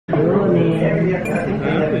Hi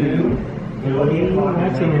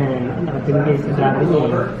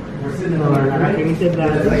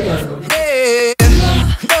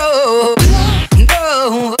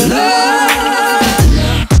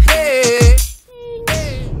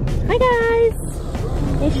guys!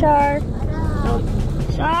 Hey Shar!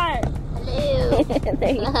 Shar! Hello!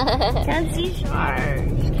 There you go. Can't see Shar.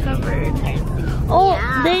 She's covered. Oh,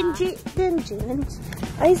 then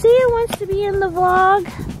Isaiah wants to be in the vlog.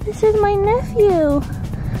 This is my nephew.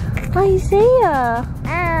 Isaiah.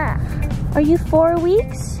 Are you 4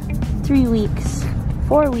 weeks? 3 weeks.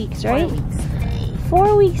 4 weeks, right? 4 weeks.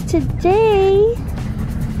 4 weeks today.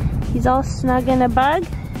 He's all snug in a bug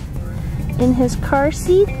in his car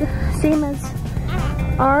seat, same as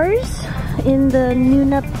ours in the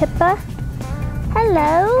Nuna Pippa.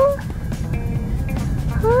 Hello.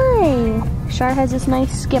 Hi. Shar has this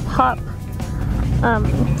nice skip hop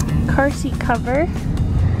car seat cover.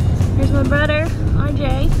 Here's my brother,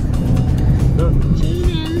 RJ.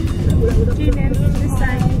 Jaden, this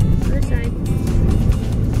side.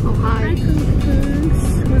 Oh, hi.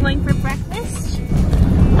 We're going for breakfast.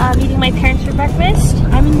 Meeting my parents for breakfast.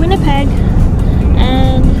 I'm in Winnipeg,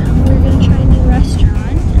 and we're gonna try a new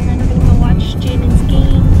restaurant, and then we're gonna go watch Jaden's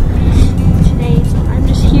game today. So I'm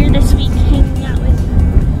just here this week hanging out with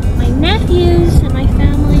my nephews and my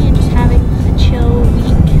family and just having a chill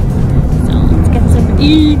week. So let's get some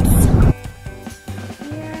eats.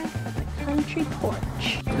 Here at the country porch.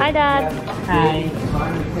 Hi Dad. Hi.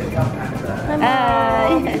 Hi.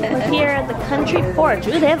 We're here at the country porch.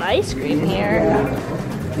 Ooh, they have ice cream here.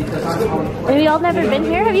 Have you all never been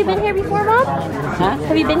here? Have you been here before, Mom? Huh?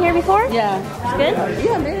 Have you been here before? Yeah. It's good?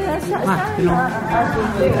 Yeah, maybe that's not.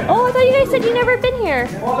 Oh, I thought you guys said you never been here.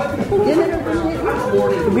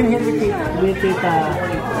 You've been here with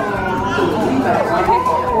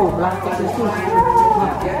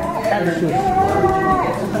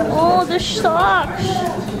Oh, the socks.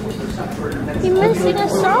 You're missing a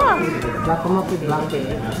sock.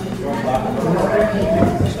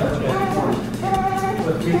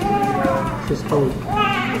 She's cold.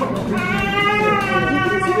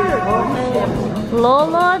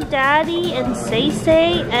 Lolo, Daddy, and Say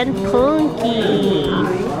and Punky.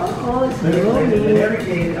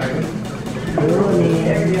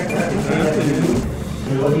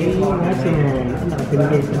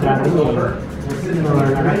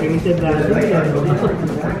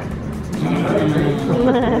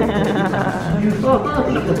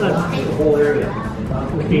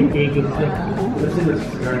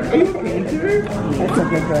 That's a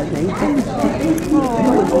good birthday.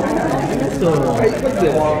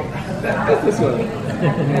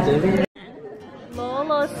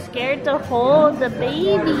 Lolo's scared to hold the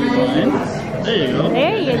baby. There you go.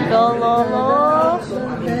 There you go, Lolo.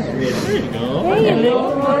 There you go. There you go.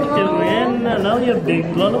 Man, now you're big.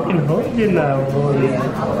 Lolo can hold you now.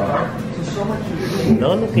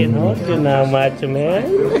 Lolo can hold you now, Macho Man.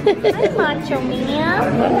 Hi, Macho Man.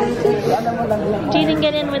 Jaden,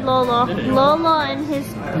 get in with Lolo. Lolo and his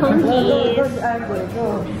punkies.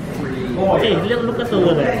 Hey, look at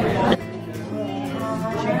over there.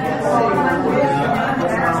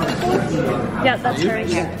 Yeah, that's her right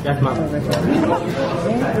here. That's Mom.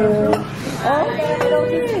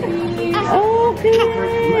 Okay.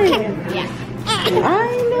 I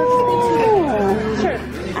know. Sure.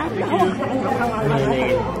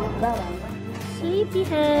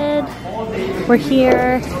 Sleepyhead. We're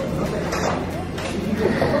here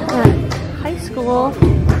at high school.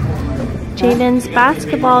 Jaden's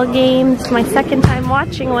basketball games. My second time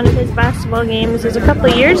watching one of his basketball games was a couple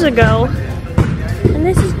of years ago. And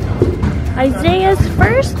this is Isaiah's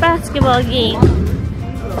first basketball game.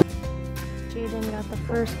 Jaden got the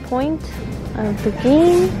first point of the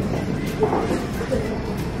game.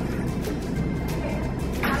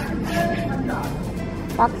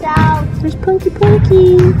 Box out. There's Punky.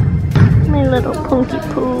 My little Punky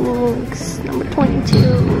Pooks. Number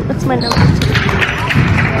 22. That's my number 2.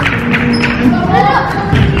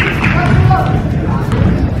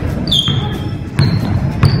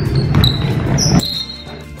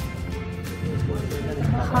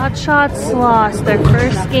 Hot Shots lost their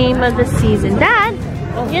first game of the season. Dad,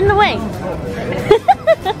 get in the way.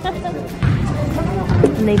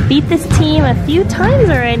 And they beat this team a few times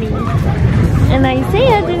already. And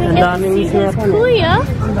Isaiah didn't get to see his kuya,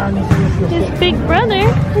 his big brother,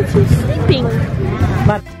 because he's sleeping.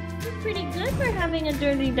 But Pretty good for having a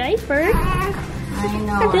dirty diaper. I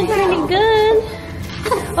know. That's pretty good.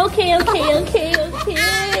 Okay. Is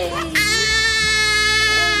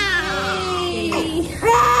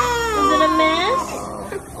it a mess?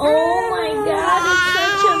 Oh my God, it's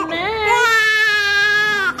such a mess.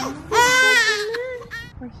 It's such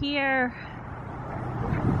here.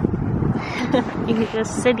 Asia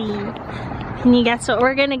City. Can you guess what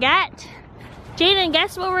we're gonna get? Jaden,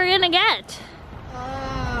 guess what we're gonna get?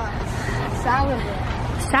 Salad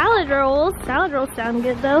rolls. Salad rolls. Salad rolls sound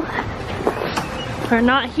good though. We're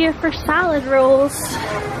not here for salad rolls.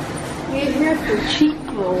 We're here for cheek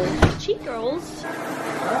rolls. Cheek rolls.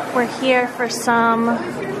 We're here for some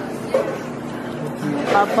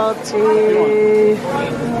bubble tea.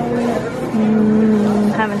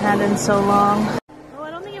 Haven't had it in so long. Oh,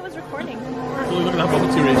 I don't think it was recording. So we're gonna have bubble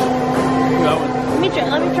tea race. That one.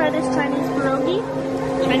 Let me try this Chinese pierogi.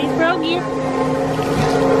 Chinese pierogi.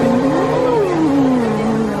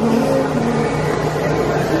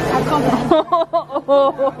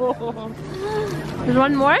 There's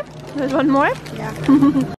one more? There's one more? Yeah.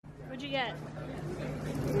 What'd you get?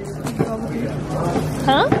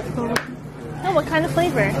 Huh? Oh, what kind of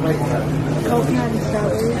flavor? Coconut and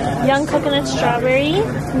strawberry. Young coconut strawberry,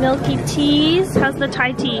 milky teas. How's the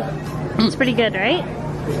Thai tea? It's pretty good, right?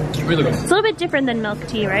 Really good. It's a little bit different than milk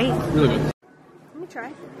tea, right? Really good. Let me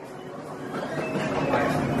try.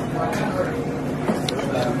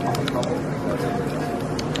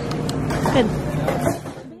 Good.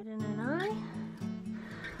 Jaden and I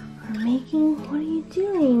are making, what are you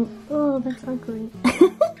doing? Oh, that's ugly.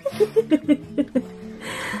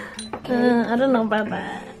 I don't know about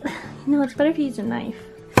that. No, it's better if you use a knife.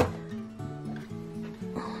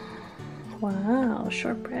 Wow,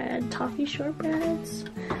 shortbread, toffee shortbreads.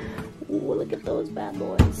 Ooh, look at those bad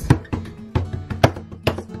boys.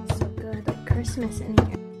 It smells so good, like Christmas in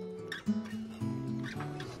here.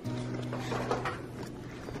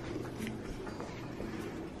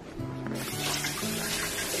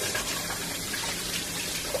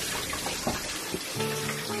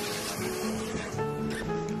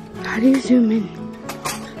 How do you zoom in?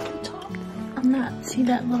 On that, see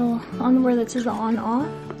that little, on where that says the on off?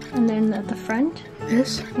 And then at the front?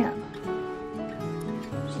 This? Yeah.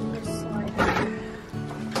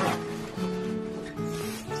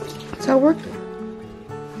 It's not working.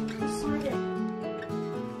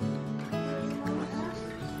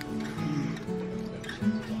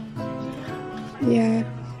 Yeah.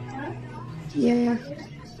 Yeah.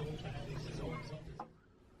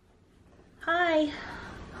 Hi.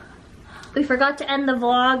 We forgot to end the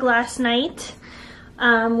vlog last night.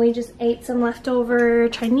 We just ate some leftover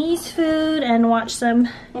Chinese food and watched some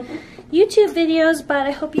YouTube videos, but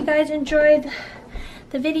I hope you guys enjoyed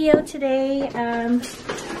the video today. I'm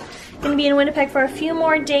gonna be in Winnipeg for a few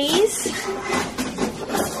more days.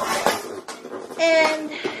 And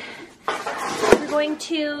we're going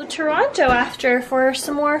to Toronto after for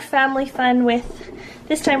some more family fun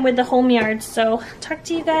this time with the home yards. So talk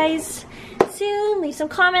to you guys soon. Leave some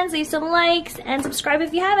comments, leave some likes, and subscribe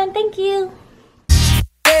if you haven't. Thank you.